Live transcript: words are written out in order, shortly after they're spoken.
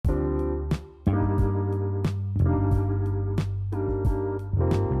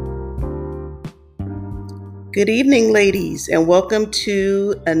Good evening, ladies, and welcome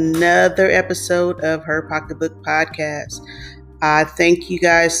to another episode of Her Pocketbook Podcast. I thank you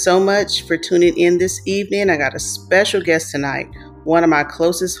guys so much for tuning in this evening. I got a special guest tonight, one of my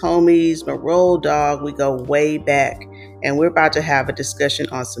closest homies, my road dog. We go way back, and we're about to have a discussion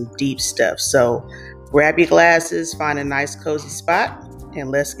on some deep stuff. So grab your glasses, find a nice cozy spot,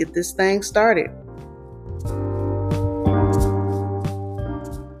 and let's get this thing started.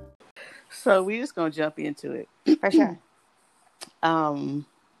 So we're just going to jump into it. For sure.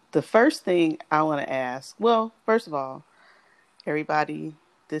 The first thing I want to ask, well, first of all, everybody,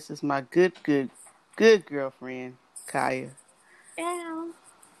 this is my good girlfriend, Kaya. Down.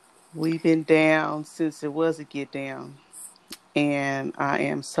 We've been down since it was a get down. And I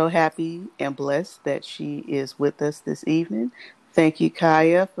am so happy and blessed that she is with us this evening. Thank you,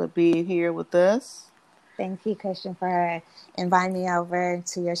 Kaya, for being here with us. Thank you, Christian, for inviting me over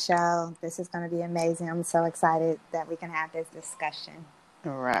to your show. This is going to be amazing. I'm so excited that we can have this discussion.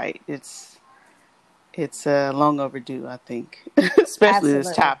 All right. It's long overdue, I think, especially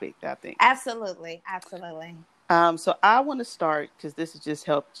this topic, I think. Absolutely. So I want to start, because this has just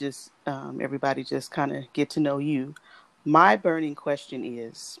helped everybody just kind of get to know you. My burning question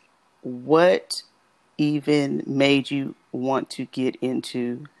is, what even made you want to get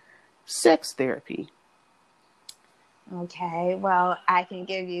into sex therapy? Okay, well, I can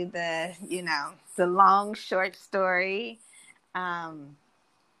give you the long, short story.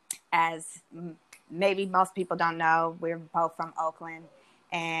 As maybe most people don't know, we're both from Oakland,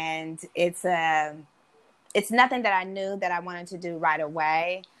 and it's nothing that I knew that I wanted to do right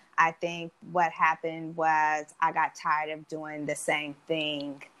away. I think what happened was I got tired of doing the same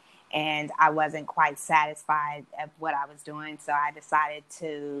thing, and I wasn't quite satisfied of what I was doing. So I decided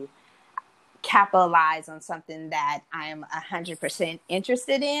to capitalize on something that I am 100%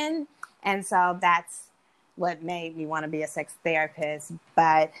 interested in. And so that's what made me want to be a sex therapist.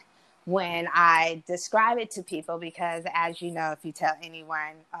 But when I describe it to people, because as you know, if you tell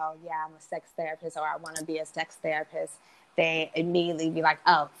anyone, oh yeah, I'm a sex therapist, or I want to be a sex therapist, they immediately be like,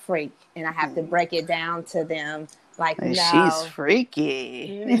 oh, freak. And I have to break it down to them like, no. She's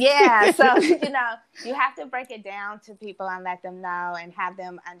freaky. Yeah. So, you have to break it down to people and let them know and have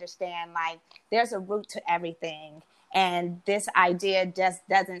them understand, like, there's a root to everything. And this idea just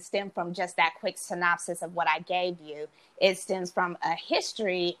doesn't stem from just that quick synopsis of what I gave you. It stems from a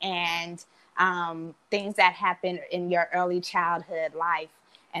history and things that happened in your early childhood life.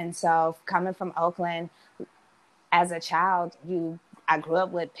 And so coming from Oakland, as a child, I grew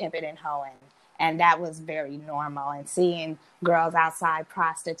up with pimping and hoeing. And that was very normal. And seeing girls outside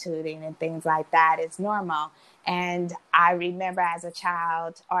prostituting and things like that is normal. And I remember as a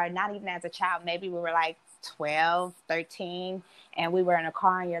child, or not even as a child, maybe we were like 12, 13, and we were in a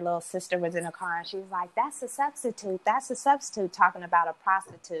car, and your little sister was in a car, and she was like, that's a substitute, talking about a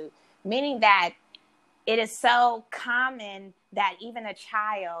prostitute, meaning that it is so common that even a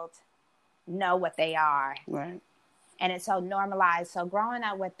child know what they are. Right. And it's so normalized. So growing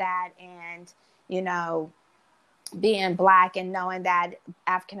up with that, and being Black and knowing that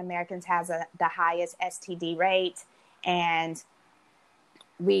African Americans has the highest STD rate, and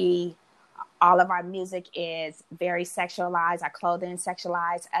all of our music is very sexualized, our clothing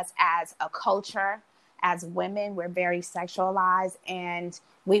sexualized. Us as a culture, as women, we're very sexualized, and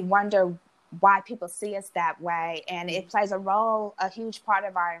we wonder why people see us that way. And it plays a huge part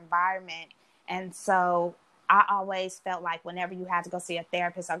of our environment. And so I always felt like whenever you had to go see a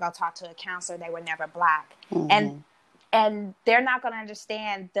therapist or go talk to a counselor, they were never Black. Mm-hmm. And they're not going to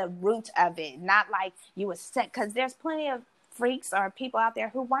understand the root of it. Not like you were sick, because there's plenty of freaks or people out there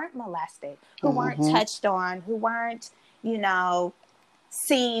who weren't molested, who weren't touched on, who weren't,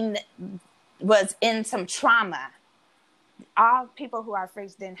 seen, was in some trauma. All people who are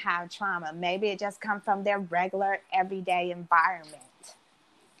freaks didn't have trauma. Maybe it just comes from their regular everyday environment.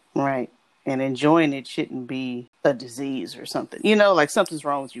 Right. And enjoying it shouldn't be a disease or something. Like something's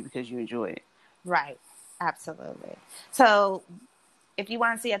wrong with you because you enjoy it. Right. Absolutely. So if you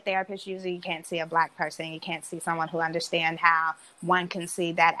want to see a therapist, usually you can't see a Black person. You can't see someone who understands how one can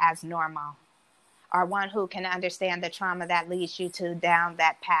see that as normal, or one who can understand the trauma that leads you down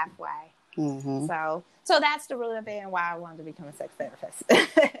that pathway. Mm-hmm. So that's the root of it, and why I wanted to become a sex therapist.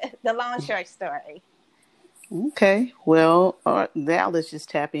 The long, short story. Okay. Well, now let's just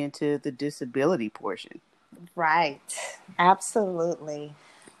tap into the disability portion. Right. Absolutely.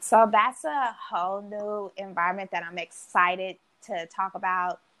 So that's a whole new environment that I'm excited to talk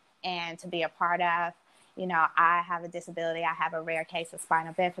about and to be a part of. I have a disability. I have a rare case of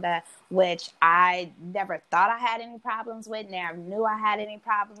spina bifida, which I never thought I had any problems with, never knew I had any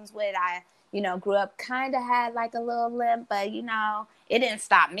problems with. I, grew up kind of had like a little limp, but, it didn't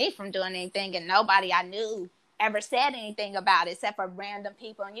stop me from doing anything. And nobody I knew ever said anything about it except for random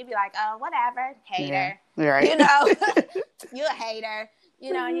people. And you'd be like, oh, whatever, hater. Yeah, right. You're a hater,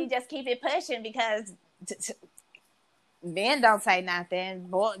 and you just keep it pushing because men don't say nothing.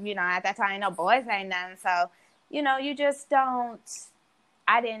 Boy, at that time, no boys say nothing. So, you just don't.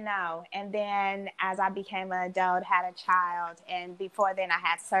 I didn't know. And then as I became an adult, had a child, and before then I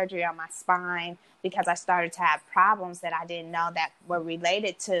had surgery on my spine because I started to have problems that I didn't know that were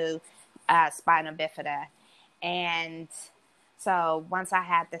related to spina bifida. And so once I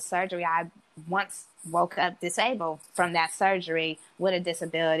had the surgery, I once woke up disabled from that surgery with a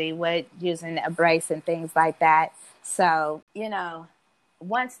disability, with using a brace and things like that. So,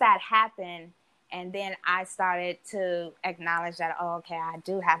 once that happened, and then I started to acknowledge that, oh, okay, I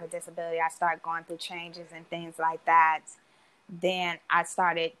do have a disability. I started going through changes and things like that. Then I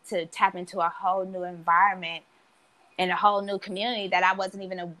started to tap into a whole new environment and a whole new community that I wasn't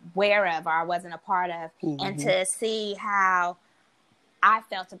even aware of or I wasn't a part of. Mm-hmm. And to see how I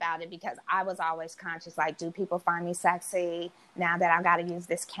felt about it, because I was always conscious, like, do people find me sexy now that I got to use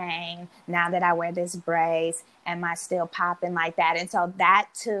this cane, now that I wear this brace, am I still popping like that? And so that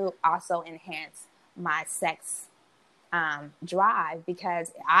too also enhanced my sex drive,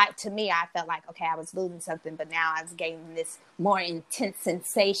 because to me, I felt like, okay, I was losing something, but now I was gaining this more intense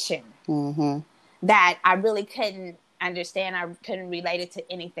sensation mm-hmm. that I really couldn't understand. I couldn't relate it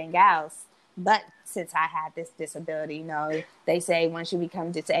to anything else. But since I had this disability, they say once you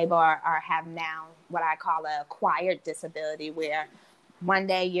become disabled or have now what I call an acquired disability, where one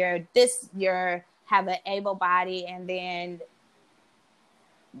day you're have an able body, and then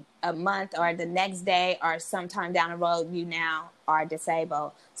a month or the next day or sometime down the road, you now are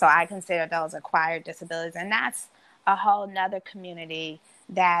disabled. So I consider those acquired disabilities. And that's a whole nother community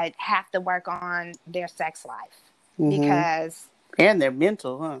that have to work on their sex life mm-hmm. because... And their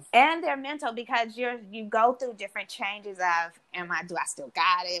mental, huh? And their mental, because you go through different changes of, do I still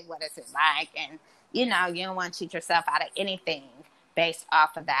got it? What is it like? And, you don't want to cheat yourself out of anything based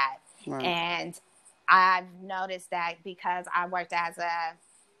off of that. Right. And I've noticed that because I worked as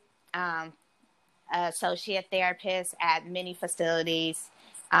a associate therapist at many facilities,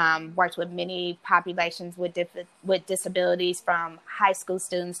 worked with many populations with disabilities, from high school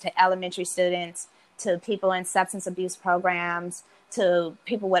students to elementary students, to people in substance abuse programs, to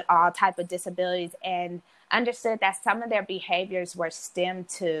people with all type of disabilities, and understood that some of their behaviors were stemmed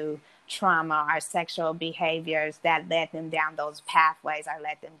to trauma or sexual behaviors that led them down those pathways or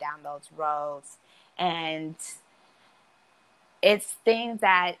led them down those roads. And it's things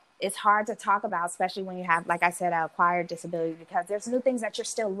that it's hard to talk about, especially when you have, like I said, an acquired disability, because there's new things that you're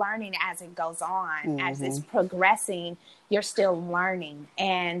still learning as it goes on. Mm-hmm. As it's progressing, you're still learning.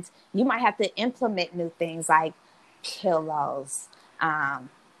 And you might have to implement new things like pillows,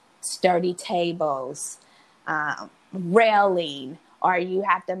 sturdy tables, railing, or you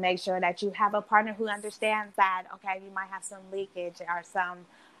have to make sure that you have a partner who understands that, okay, you might have some leakage or some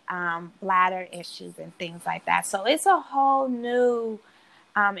bladder issues and things like that. So it's a whole new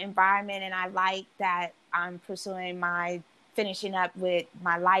environment, and I like that I'm finishing up with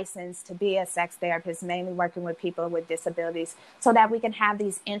my license to be a sex therapist, mainly working with people with disabilities, so that we can have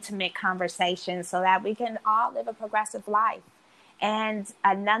these intimate conversations, so that we can all live a progressive life. And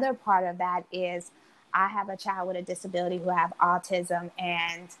another part of that is I have a child with a disability who have autism,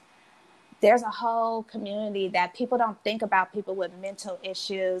 and there's a whole community that people don't think about. People with mental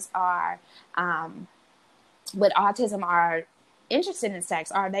issues or with autism are interested in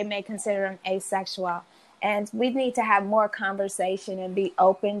sex, or they may consider them asexual. And we need to have more conversation and be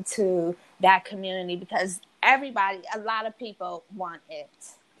open to that community, because a lot of people want it.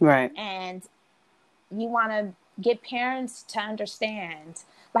 Right. And you want to get parents to understand.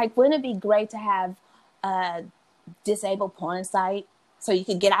 Like, wouldn't it be great to have a disabled porn site so you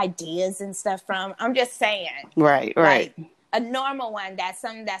could get ideas and stuff from? I'm just saying. Right. Like, a normal one, that's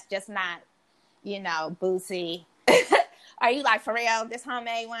something that's just not, boozy. Are you like, for real, this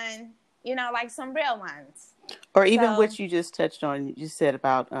homemade one? Like some real ones. Or even what you just touched on, you said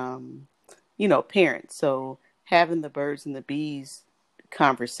about, parents. So having the birds and the bees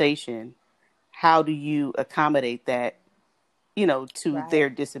conversation, how do you accommodate that, to right.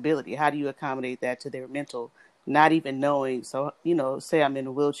 their disability? How do you accommodate that to their mental, not even knowing? So, say I'm in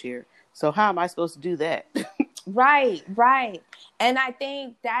a wheelchair. So how am I supposed to do that? Right. And I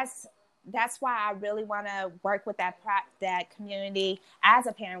think that's that's why I really want to work with that community as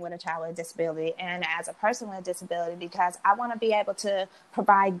a parent with a child with a disability and as a person with a disability, because I want to be able to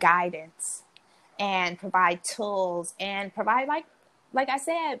provide guidance and provide tools and provide, like I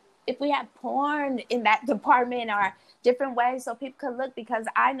said, if we have porn in that department or different ways so people could look, because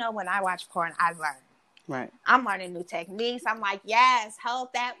I know when I watch porn, I learn. Right. I'm learning new techniques. I'm like, yes, hold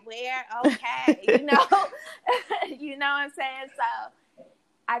that where, okay, you know, you know what I'm saying? So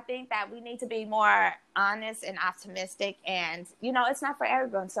I think that we need to be more honest and optimistic. And, you know, it's not for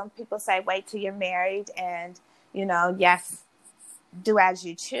everyone. Some people say, wait till you're married and, you know, yes, do as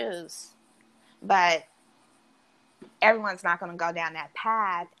you choose. But everyone's not going to go down that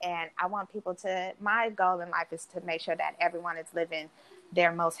path. And I want people to, my goal in life is to make sure that everyone is living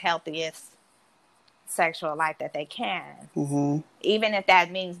their most healthiest sexual life that they can. Mm-hmm. Even if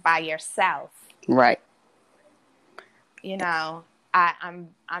that means by yourself. Right. You know, I'm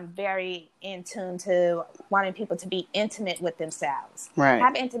very in tune to wanting people to be intimate with themselves. Right.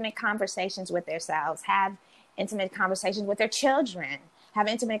 Have intimate conversations with themselves. Have intimate conversations with their children. Have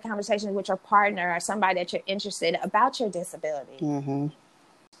intimate conversations with your partner or somebody that you're interested about your disability. Mm-hmm.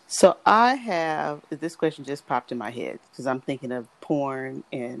 So I have, this question just popped in my head because I'm thinking of porn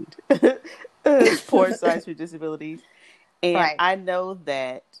and porn sites for disabilities. And right. I know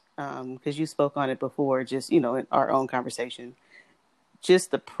that, because you spoke on it before, just, you know, in our own conversation,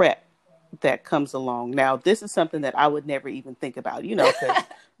 just the prep that comes along. Now, this is something that I would never even think about, you know,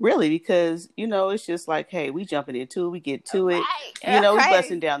 because, you know, it's just like, hey, we jumping into it, we get to it, you know, we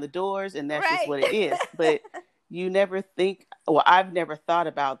busting down the doors and that's just what it is. But you never think, well, I've never thought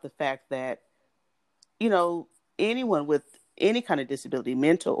about the fact that, you know, anyone with any kind of disability,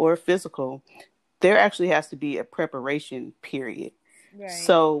 mental or physical, there actually has to be a preparation period. Right.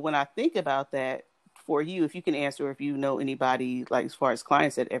 So when I think about that, for you, if you can answer, or if you know anybody, like as far as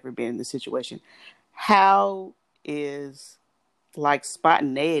clients that ever been in this situation, how is like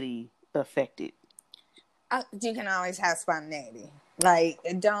spontaneity affected? You can always have spontaneity. Like,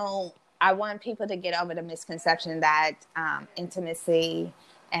 I want people to get over the misconception that intimacy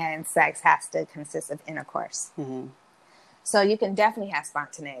and sex has to consist of intercourse. Mm-hmm. So you can definitely have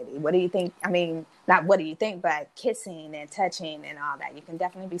spontaneity. What do you think? I mean, not what do you think, but kissing and touching and all that. You can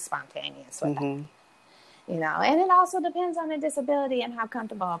definitely be spontaneous with that. You know, and it also depends on the disability and how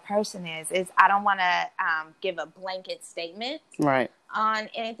comfortable a person is. I don't want to give a blanket statement on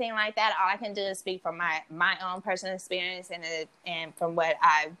anything like that. All I can do is speak from my own personal experience and from what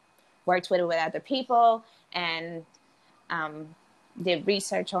I've worked with other people and did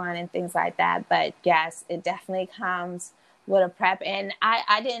research on and things like that. But yes, it definitely comes with a prep. And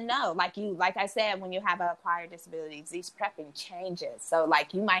I didn't know, like I said, when you have acquired disabilities, these prepping changes. So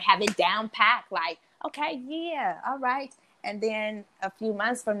like you might have it down packed, like, okay, yeah, all right. And then a few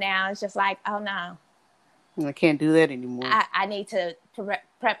months from now, it's just like, oh no. I can't do that anymore. I need to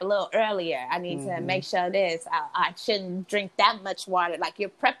prep a little earlier. I need to make sure this. I shouldn't drink that much water. Like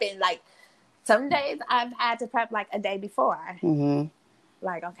you're prepping, like some days I've had to prep like a day before. Mm-hmm.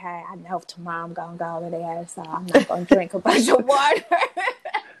 Like, okay, I know tomorrow I'm going to go over there, so I'm not going to drink a bunch of water.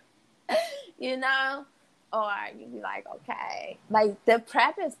 You know? Or you'd be like, okay. Like the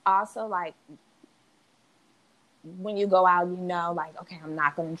prep is also like, when you go out, you know, like, okay, I'm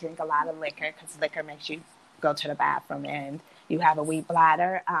not going to drink a lot of liquor because liquor makes you go to the bathroom and you have a weak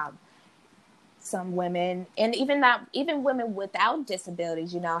bladder. Some women, and even women without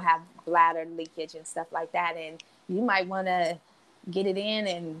disabilities, you know, have bladder leakage and stuff like that. And you might want to get it in.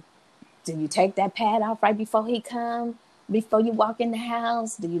 And do you take that pad off right before he come? Before you walk in the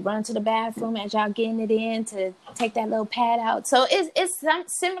house? Do you run to the bathroom as y'all getting it in to take that little pad out? So it's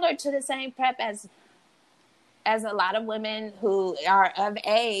similar to the same prep as a lot of women who are of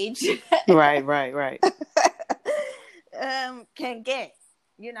age. Right. Can get,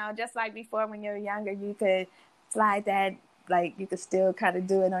 you know, just like before when you were younger, you could slide that, like you could still kind of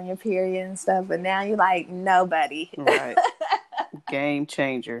do it on your period and stuff. But now you're like, nobody. Right. Game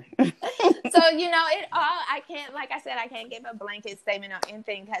changer. So, you know, I can't give a blanket statement on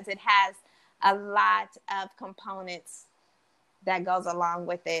anything because it has a lot of components that goes along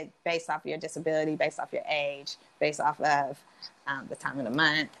with it based off your disability, based off your age, based off of the time of the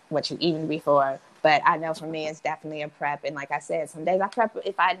month, what you eaten before. But I know for me, it's definitely a prep. And like I said, some days I prep.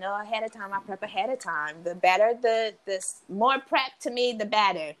 If I know ahead of time, I prep ahead of time. The better, the more prep to me, the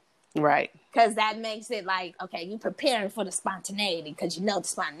better. Right. Because that makes it like, okay, you preparing for the spontaneity because you know the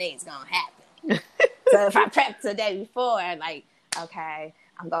spontaneity is going to happen. So if I prep the day before, like, okay,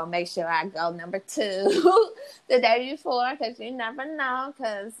 I'm going to make sure I go number 2 the day before because you never know.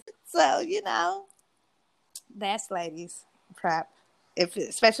 So, you know, that's ladies prep.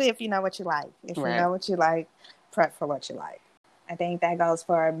 Especially if you know what you like. If you know what you like, prep for what you like. I think that goes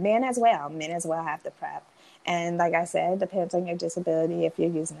for men as well. Men as well have to prep. And like I said, it depends on your disability. If you're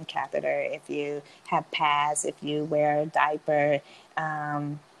using a catheter, if you have pads, if you wear a diaper,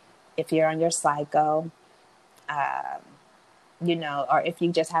 if you're on your cycle, or if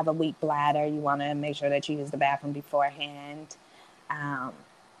you just have a weak bladder, you want to make sure that you use the bathroom beforehand.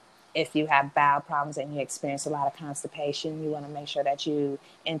 If you have bowel problems and you experience a lot of constipation, you want to make sure that you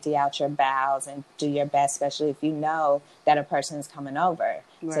empty out your bowels and do your best, especially if you know that a person is coming over.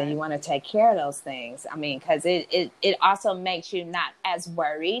 Right. So you want to take care of those things. I mean, because it also makes you not as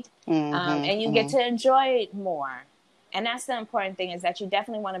worried, and you get to enjoy it more. And that's the important thing, is that you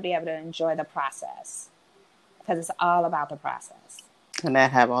definitely want to be able to enjoy the process, because it's all about the process. And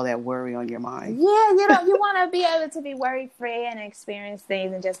not have all that worry on your mind. Yeah, you want to be able to be worry-free and experience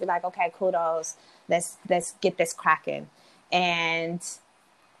things and just be like, okay, kudos, let's get this cracking. And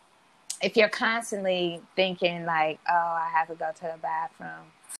if you're constantly thinking like, oh, I have to go to the bathroom.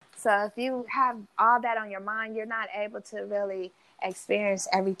 So if you have all that on your mind, you're not able to really experience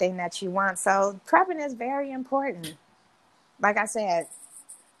everything that you want. So prepping is very important. Like I said,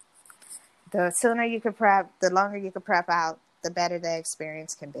 the sooner you can prep, the longer you can prep out, the better the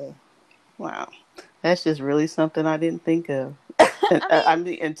experience can be. Wow. That's just really something I didn't think of. I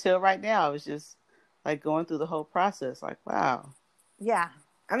mean, until right now, I was just like going through the whole process. Like, wow. Yeah.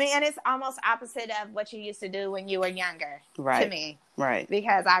 I mean, and it's almost opposite of what you used to do when you were younger, right. to me. Right.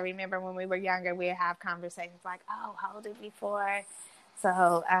 Because I remember when we were younger, we'd have conversations like, oh, hold it before.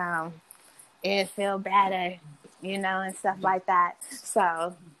 So it'd feel better, and stuff like that.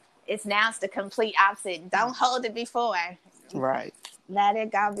 So it's the complete opposite. Don't hold it before. Right. Let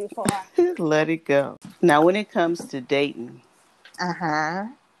it go before. Let it go. Now, when it comes to dating,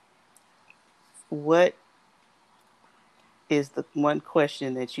 what is the one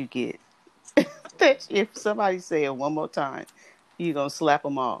question that you get that if somebody say it one more time, you're going to slap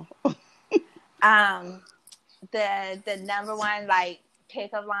them all? The number one, like,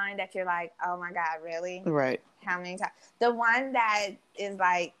 pickup line that you're like, oh my God, really? Right. How many times? The one that is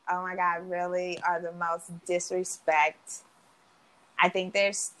like, oh my God, really, are the most disrespect. I think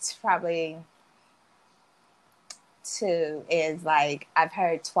there's probably two, is like, I've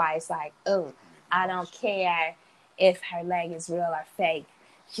heard twice, like, oh, I don't care if her leg is real or fake.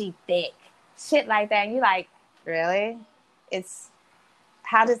 She thick. Shit like that. And you're like, really?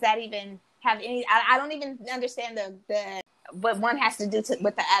 How does that even have any, I don't even understand the what one has to do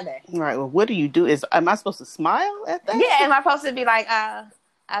with the other. Right. Well, what do you do? Am I supposed to smile at that? Yeah. Am I supposed to be like,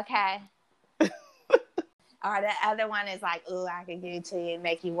 okay. Or the other one is like, ooh, I can give it to you and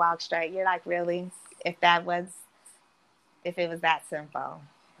make you walk straight. You're like, really? If it was that simple.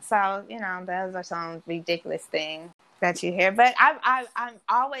 So, those are some ridiculous things that you hear. But I'm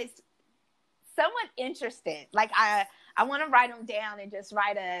always somewhat interested. Like, I want to write them down and just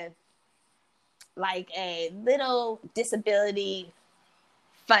write a little disability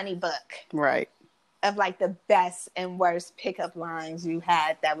funny book. Right. Of like the best and worst pickup lines you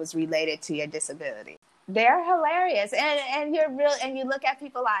had that was related to your disability. They're hilarious. And you're real, and you look at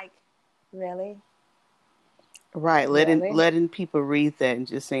people like, really? Right. Letting people read that and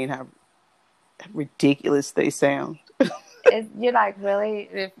just saying how ridiculous they sound. You're like,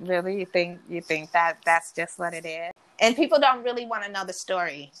 really? Really? You think that's just what it is? And people don't really want to know the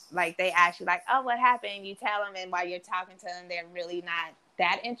story. Like, they ask you, like, oh, what happened? You tell them, and while you're talking to them, they're really not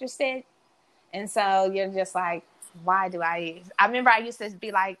that interested. And so you're just like, why do I remember I used to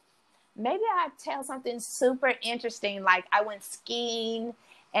be like, maybe I'd tell something super interesting. Like, I went skiing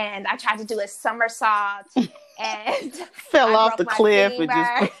and I tried to do a somersault and fell off the cliff. And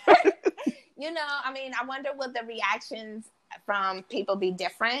just... I wonder, would the reactions from people be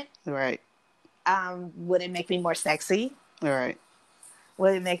different? Right. Would it make me more sexy? Right.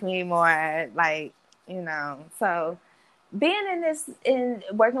 Would it make me more so being in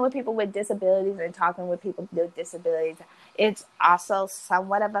working with people with disabilities and talking with people with disabilities, it's also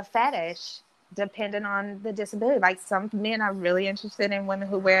somewhat of a fetish depending on the disability. Like, some men are really interested in women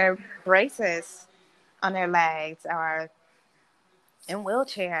who wear braces on their legs or in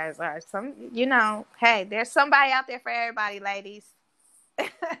wheelchairs or some, hey, there's somebody out there for everybody, ladies.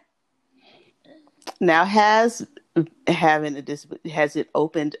 Now, has it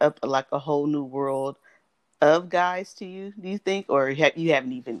opened up like a whole new world of guys to you, do you think? Or you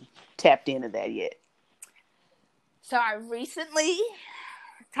haven't even tapped into that yet? So I recently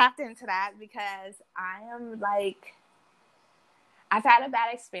tapped into that because I've had a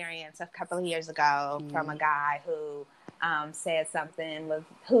bad experience a couple of years ago from a guy who said something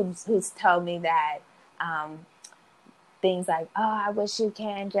who's told me that things like, oh, I wish we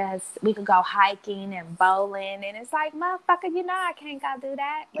could go hiking and bowling. And it's like, motherfucker, I can't go do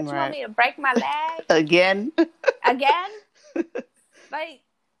that. What, you want me to break my leg? Again? Again? Like,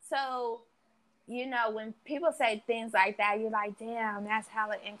 so, when people say things like that, you're like, damn, that's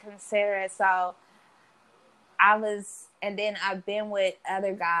hella inconsiderate. So and then I've been with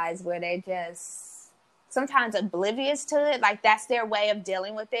other guys where they just sometimes oblivious to it. Like, that's their way of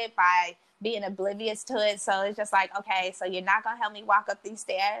dealing with it, by being oblivious to it. So it's just like, okay, so you're not going to help me walk up these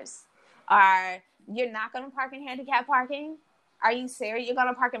stairs? Or you're not going to park in handicap parking? Are you serious? You're going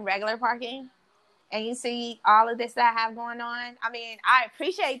to park in regular parking? And you see all of this that I have going on? I mean, I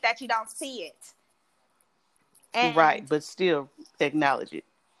appreciate that you don't see it. And, right, but still acknowledge it.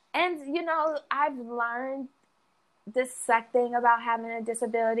 And, I've learned this suck thing about having a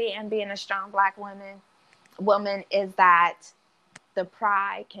disability and being a strong Black woman is that the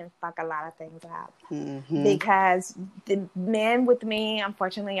pride can fuck a lot of things up. Mm-hmm. Because the men with me,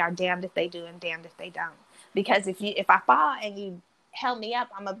 unfortunately, are damned if they do and damned if they don't. Because if I fall and you help me up,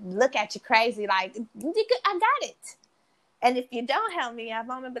 I'm going to look at you crazy like, I got it. And if you don't help me up,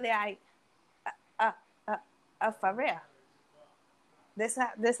 I'm going to be like, for real? This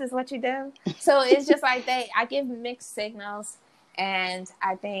is what you do? So it's just like I give mixed signals. And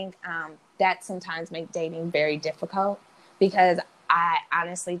I think that sometimes makes dating very difficult, because I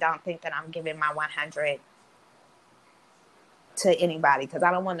honestly don't think that I'm giving my 100 to anybody, because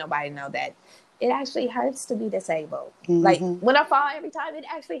I don't want nobody to know that it actually hurts to be disabled. Mm-hmm. Like, when I fall every time, it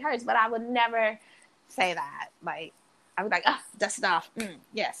actually hurts, but I would never say that. Like, I was like, dust it off.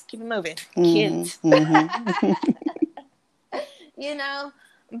 Yes, keep it moving. Mm-hmm. Cute. Mm-hmm.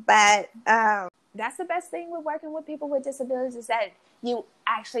 But that's the best thing with working with people with disabilities, is that you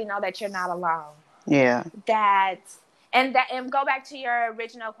actually know that you're not alone. Yeah. And go back to your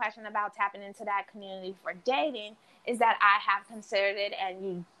original question about tapping into that community for dating, is that I have considered it,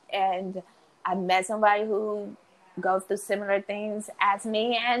 and I met somebody who goes through similar things as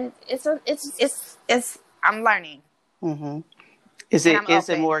me, and I'm learning. Mm-hmm. Is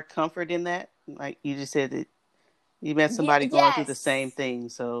it more comfort in that? Like you just said that you met somebody going through the same thing.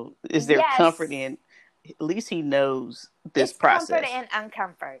 So is there comfort in, at least he knows this process? Comfort and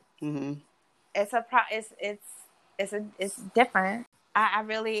uncomfort. Mm-hmm. It's different. As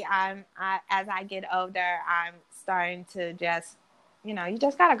I get older, I'm starting to just, you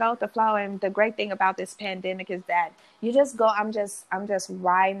just got to go with the flow. And the great thing about this pandemic is that you just go, I'm just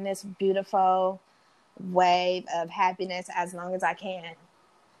riding this beautiful wave of happiness as long as I can,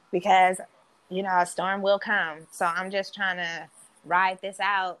 because, a storm will come. So I'm just trying to ride this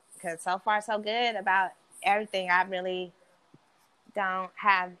out, because so far so good about everything. I really don't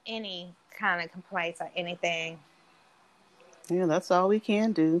have any kind of complaints or anything. Yeah, that's all we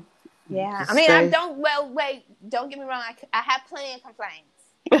can do. Yeah, just don't get me wrong. I have plenty of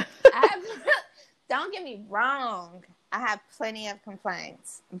complaints. Don't get me wrong. I have plenty of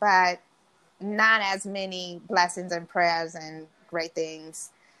complaints, but not as many blessings and prayers and great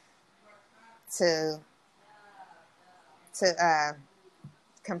things to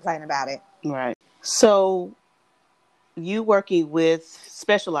complain about it. Right. So you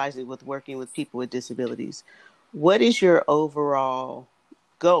specializing with working with people with disabilities, what is your overall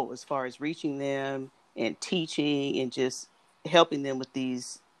goal as far as reaching them and teaching and just helping them with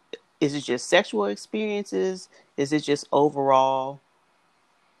these? Is it just sexual experiences? Is it just overall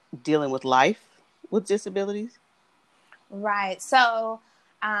dealing with life with disabilities? Right. So,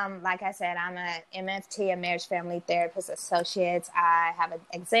 like I said, I'm an MFT, a Marriage Family Therapist Associate. I have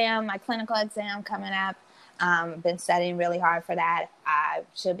my clinical exam coming up. Been studying really hard for that. I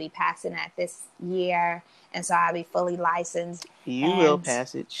should be passing that this year. And so I'll be fully licensed. You will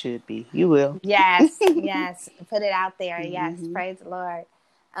pass it, should be. You will. Yes, yes. Put it out there. Mm-hmm. Yes, praise the Lord.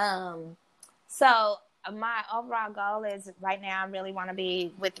 So my overall goal is, right now I really want to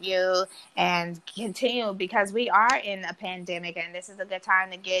be with you and continue, because we are in a pandemic, and this is a good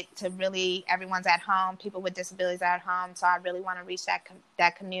time to get to really, everyone's at home, people with disabilities are at home. So I really want to reach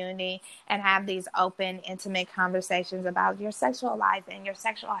that community and have these open, intimate conversations about your sexual life and your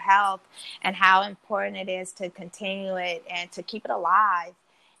sexual health, and how important it is to continue it and to keep it alive.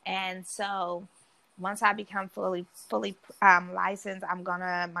 And so once I become fully licensed,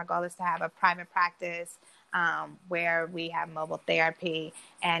 my goal is to have a private practice where we have mobile therapy,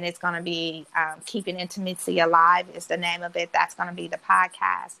 and it's going to be Keeping Intimacy Alive is the name of it. That's going to be the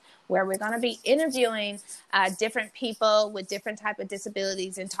podcast, where we're going to be interviewing different people with different type of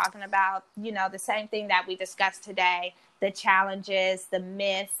disabilities and talking about, the same thing that we discussed today, the challenges, the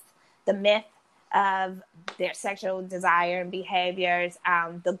myth of their sexual desire and behaviors,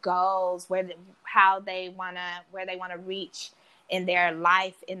 the goals, where they want to reach in their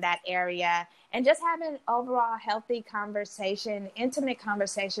life in that area, and just having overall healthy conversation, intimate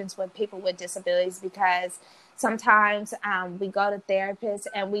conversations with people with disabilities, because sometimes we go to therapists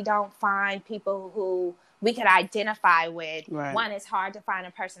and we don't find people who we could identify with. Right. One, it's hard to find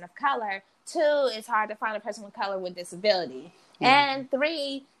a person of color. Two, it's hard to find a person of color with disability. And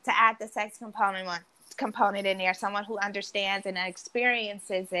three, to add the sex component in there, someone who understands and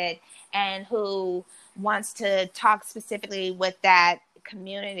experiences it and who wants to talk specifically with that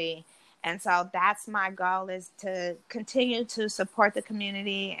community. And so that's my goal, is to continue to support the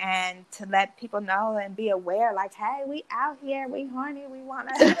community and to let people know and be aware, like, hey, we out here, we horny, we want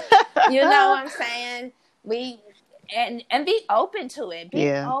to, you know what I'm saying? And be open to it. Be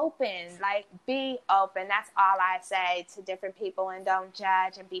open. Like, be open. That's all I say to different people. And don't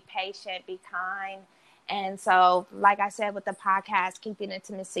judge, and be patient, be kind. And so, like I said, with the podcast, Keeping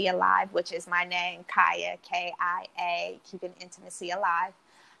Intimacy Alive, which is my name, Kaya, K-I-A, Keeping Intimacy Alive,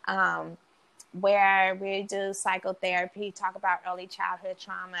 where we do psychotherapy, talk about early childhood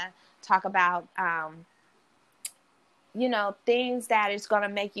trauma, talk about things that is going to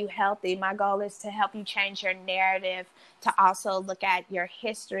make you healthy. My goal is to help you change your narrative, to also look at your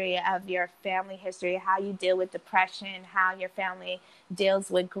history, of your family history, how you deal with depression, how your family deals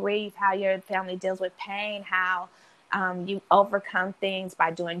with grief, how your family deals with pain, how you overcome things by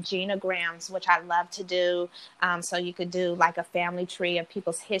doing genograms, which I love to do. So you could do like a family tree of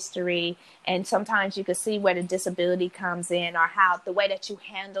people's history. And sometimes you could see where the disability comes in, or how the way that you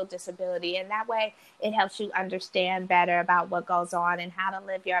handle disability. And that way it helps you understand better about what goes on and how to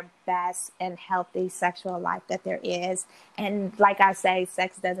live your best and healthy sexual life that there is. And like I say,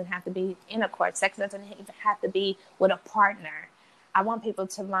 sex doesn't have to be intercourse. Sex doesn't even have to be with a partner. I want people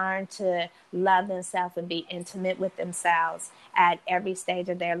to learn to love themselves and be intimate with themselves at every stage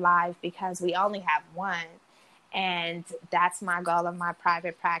of their life, because we only have one. And that's my goal of my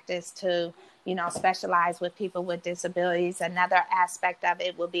private practice, to, specialize with people with disabilities. Another aspect of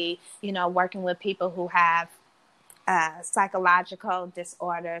it will be, working with people who have psychological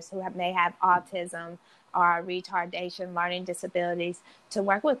disorders, who may have autism or retardation, learning disabilities, to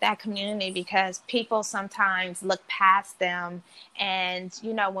work with that community, because people sometimes look past them. And,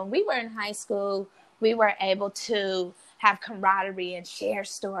 when we were in high school, we were able to have camaraderie and share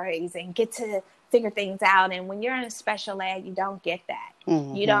stories and get to figure things out. And when you're in a special ed, you don't get that.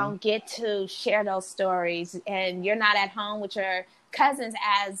 Mm-hmm. You don't get to share those stories, and you're not at home with your cousins,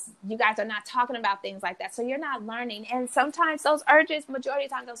 as you guys are not talking about things like that. So you're not learning. And sometimes those urges, majority of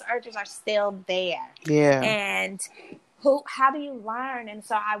the time, those urges are still there. Yeah. And how do you learn? And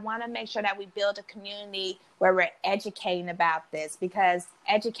so I want to make sure that we build a community where we're educating about this, because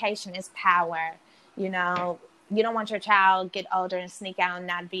education is power. You don't want your child get older and sneak out and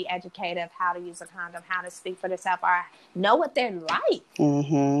not be educated of how to use a condom, how to speak for themselves, or know what they're like.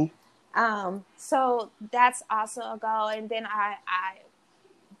 Mm-hmm. So that's also a goal. And then I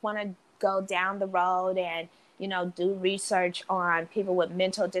want to go down the road and, do research on people with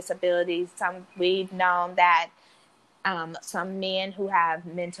mental disabilities. We've known that some men who have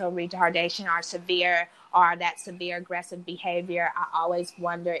mental retardation are severe, or that severe aggressive behavior. I always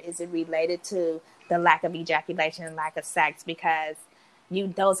wonder, is it related to the lack of ejaculation and lack of sex? Because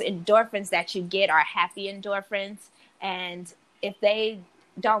those endorphins that you get are happy endorphins. And if they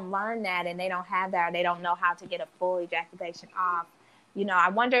don't learn that, and they don't have that, or they don't know how to get a full ejaculation off, I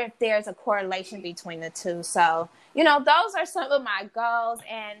wonder if there's a correlation between the two. So, those are some of my goals.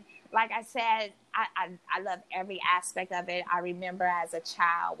 And like I said, I love every aspect of it. I remember as a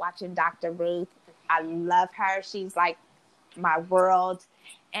child watching Dr. Ruth. I love her. She's like my world.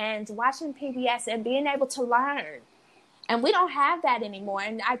 And watching PBS and being able to learn. And we don't have that anymore.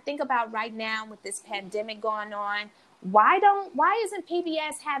 And I think about right now with this pandemic going on, why isn't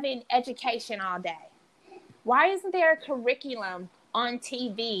PBS having education all day? Why isn't there a curriculum on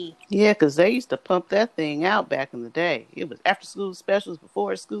TV? Yeah, because they used to pump that thing out back in the day. It was after school specials,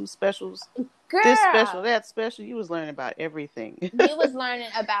 before school specials. Girl, this special, that special. You was learning about everything. You was learning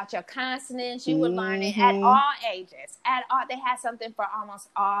about your consonants. You were learning at all ages. They had something for almost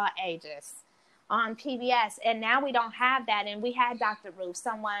all ages on PBS. And now we don't have that. And we had Dr. Ruth,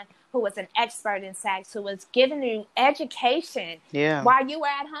 someone who was an expert in sex, who was giving you education while you were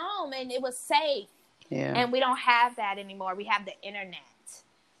at home, and it was safe. Yeah. And we don't have that anymore. We have the internet.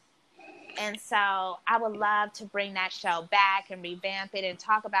 And so I would love to bring that show back and revamp it and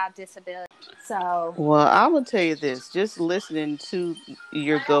talk about disability. So, well, I will tell you this, just listening to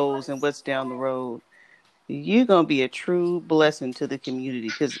your goals and what's down the road, you're going to be a true blessing to the community.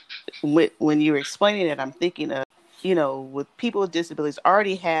 Because when you're explaining it, I'm thinking of, with people with disabilities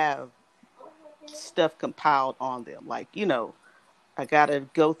already have stuff compiled on them. Like, I got to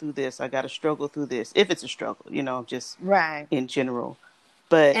go through this. I got to struggle through this. If it's a struggle, just right in general.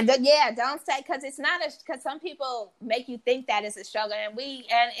 But don't say, because it's not because some people make you think that it's a struggle, and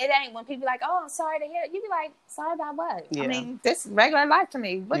it ain't. When people like, oh, I'm sorry to hear it, you be like, sorry about what? Yeah. I mean, this is regular life to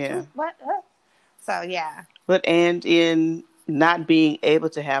me. What? So yeah. But and in not being able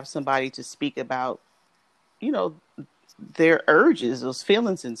to have somebody to speak about, their urges, those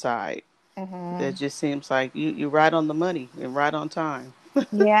feelings inside, that just seems like you're right on the money and right on time.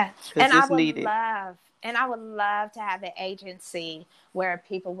 Yeah, and it's needed. I would love to have an agency where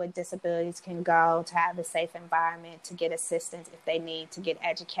people with disabilities can go to have a safe environment, to get assistance if they need, to get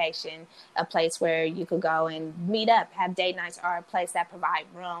education, a place where you could go and meet up, have date nights, or a place that provide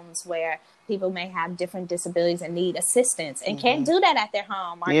rooms where people may have different disabilities and need assistance and can't do that at their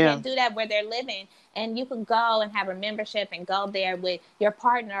home, or can't do that where they're living. And you can go and have a membership and go there with your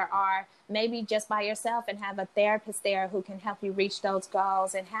partner, or maybe just by yourself, and have a therapist there who can help you reach those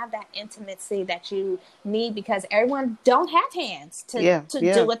goals and have that intimacy that you need, because everyone don't have hands to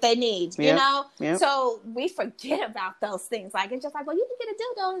do what they need, you know? So we forget about those things. Like, it's just like, well, you can get a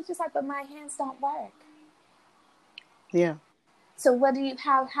dildo. It's just like, but my hands don't work. Yeah. So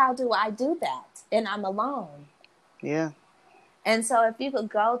how do I do that? And I'm alone. Yeah. And so if you could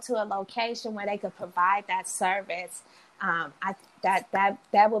go to a location where they could provide that service,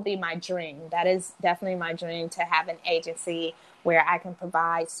 that would be my dream. That is definitely my dream, to have an agency where I can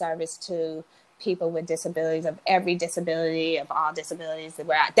provide service to people with disabilities, of every disability, of all disabilities,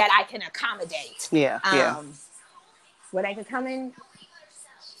 that I can accommodate. Where they could come in,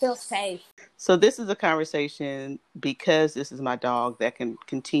 feel safe. So this is a conversation, because this is my dog, that can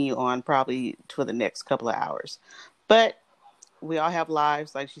continue on probably for the next couple of hours. But we all have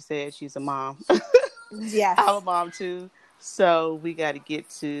lives. Like she said, she's a mom. Yes. I'm a mom too. So we got to get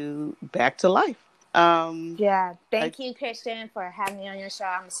back to life. Thank you, Christian, for having me on your show.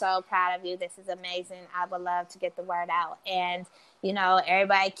 I'm so proud of you. This is amazing. I would love to get the word out. And,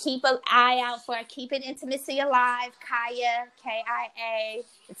 everybody keep an eye out for Keeping Intimacy Alive. Kaya, Kia.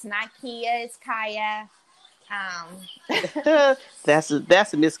 It's not Kia, it's Kaya.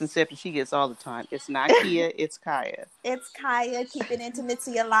 That's a misconception she gets all the time. It's not Kia, it's Kaya. It's Kaya, Keeping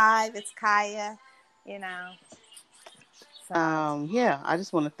Intimacy Alive. It's Kaya, So. I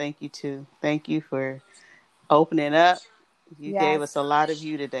just want to thank you too. Thank you for opening up. You gave us a lot of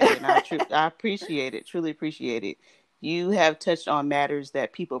you today, and I appreciate it. Truly appreciate it. You have touched on matters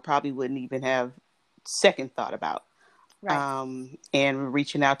that people probably wouldn't even have second thought about. Right. And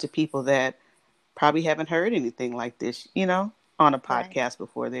reaching out to people that probably haven't heard anything like this, on a podcast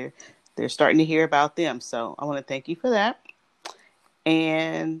before. They're starting to hear about them. So I want to thank you for that.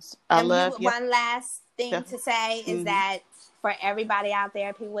 And I love you. One last thing to say is that for everybody out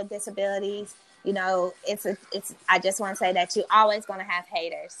there, people with disabilities, it's. I just want to say that you're always going to have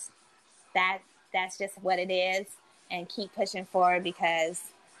haters. That's just what it is, and keep pushing forward, because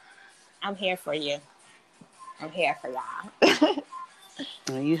I'm here for you. I'm here for y'all.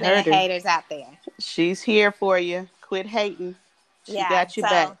 You heard her. Haters out there. She's here for you. Quit hating. She got you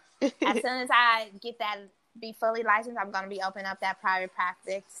back. As soon as I get that, be fully licensed, I'm going to be opening up that private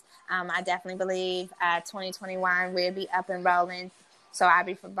practice. I definitely believe 2021 we'll be up and rolling. So I'll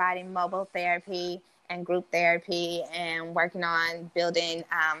be providing mobile therapy and group therapy, and working on building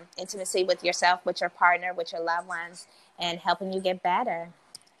intimacy with yourself, with your partner, with your loved ones, and helping you get better.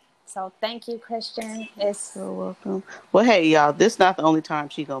 So thank you, Christian. You're welcome. Well, hey, y'all, this is not the only time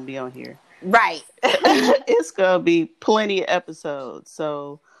she's going to be on here. Right. It's going to be plenty of episodes.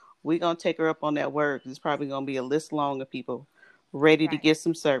 So we're going to take her up on that word. It's probably going to be a list long of people ready to get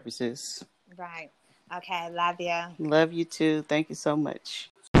some services. Right. Okay. Love you. Love you too. Thank you so much.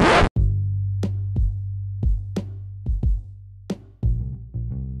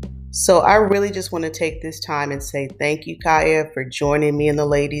 So I really just want to take this time and say thank you, Kaya, for joining me and the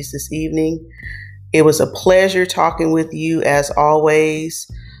ladies this evening. It was a pleasure talking with you as always.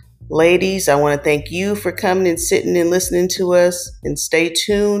 Ladies, I want to thank you for coming and sitting and listening to us, and stay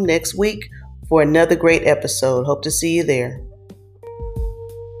tuned next week for another great episode. Hope to see you there.